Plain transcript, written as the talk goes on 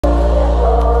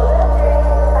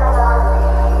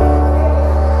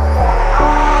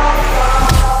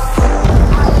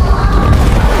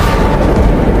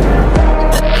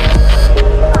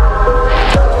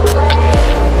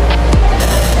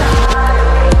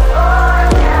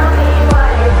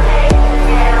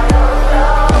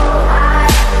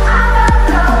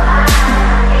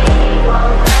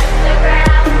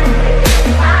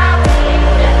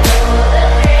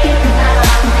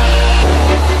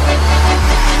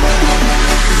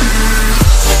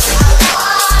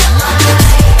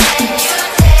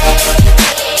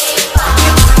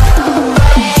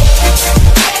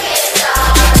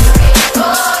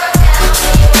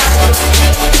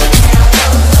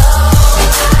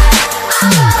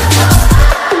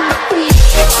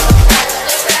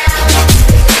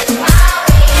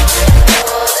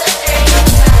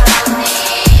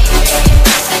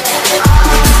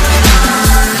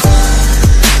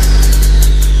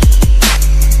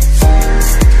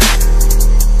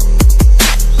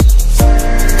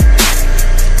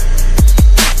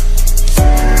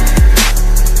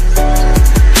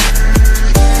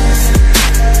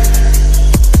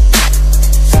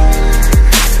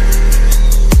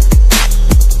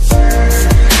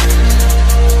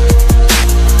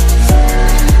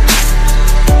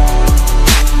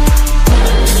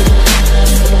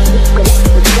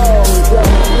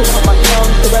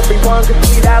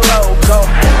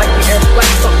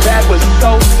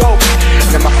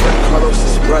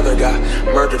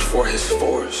his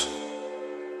force.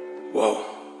 Whoa.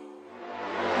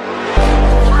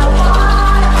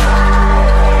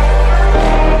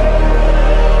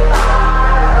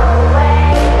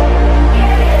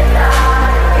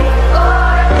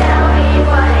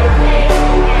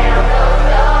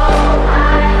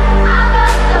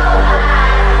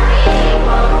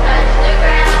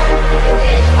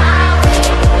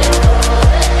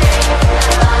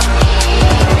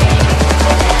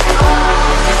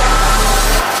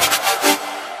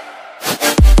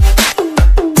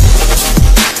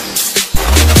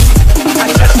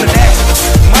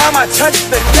 I touch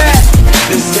the net.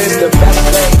 This is the best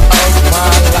day of my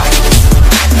life.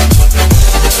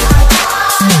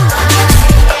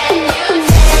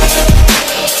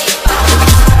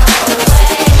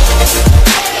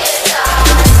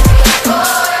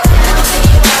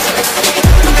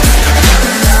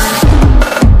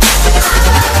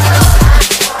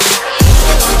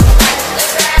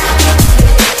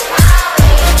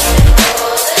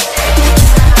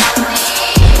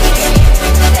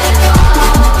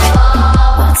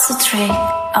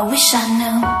 I wish I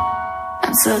knew.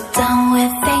 I'm so done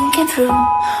with thinking through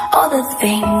all the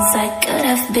things I could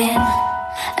have been,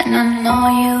 and I know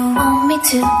you want me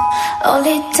to. All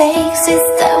it takes is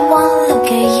that one look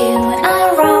at you, and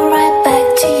I run right back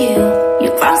to you. You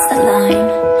cross the line,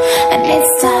 and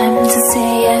it's time to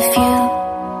say a few.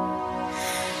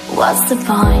 What's the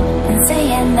point in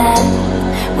saying that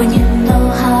when you know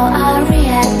how I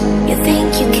react? You think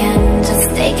you can just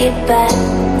take it back,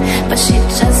 but shit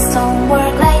just don't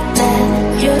work like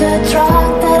that. You're the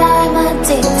drug that I'm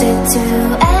addicted to,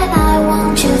 and I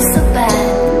want you so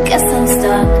bad. Guess I'm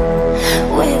stuck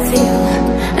with you,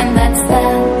 and that's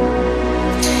that.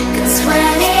 'Cause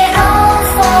when it all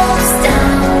falls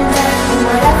down, then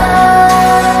whatever.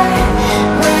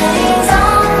 When it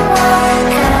don't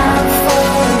work out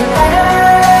for the better,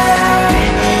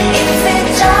 if it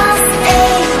just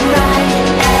ain't right,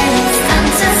 and it's time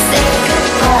to say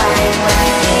goodbye. When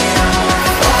it all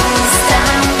falls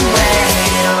down, when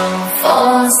it all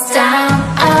falls down.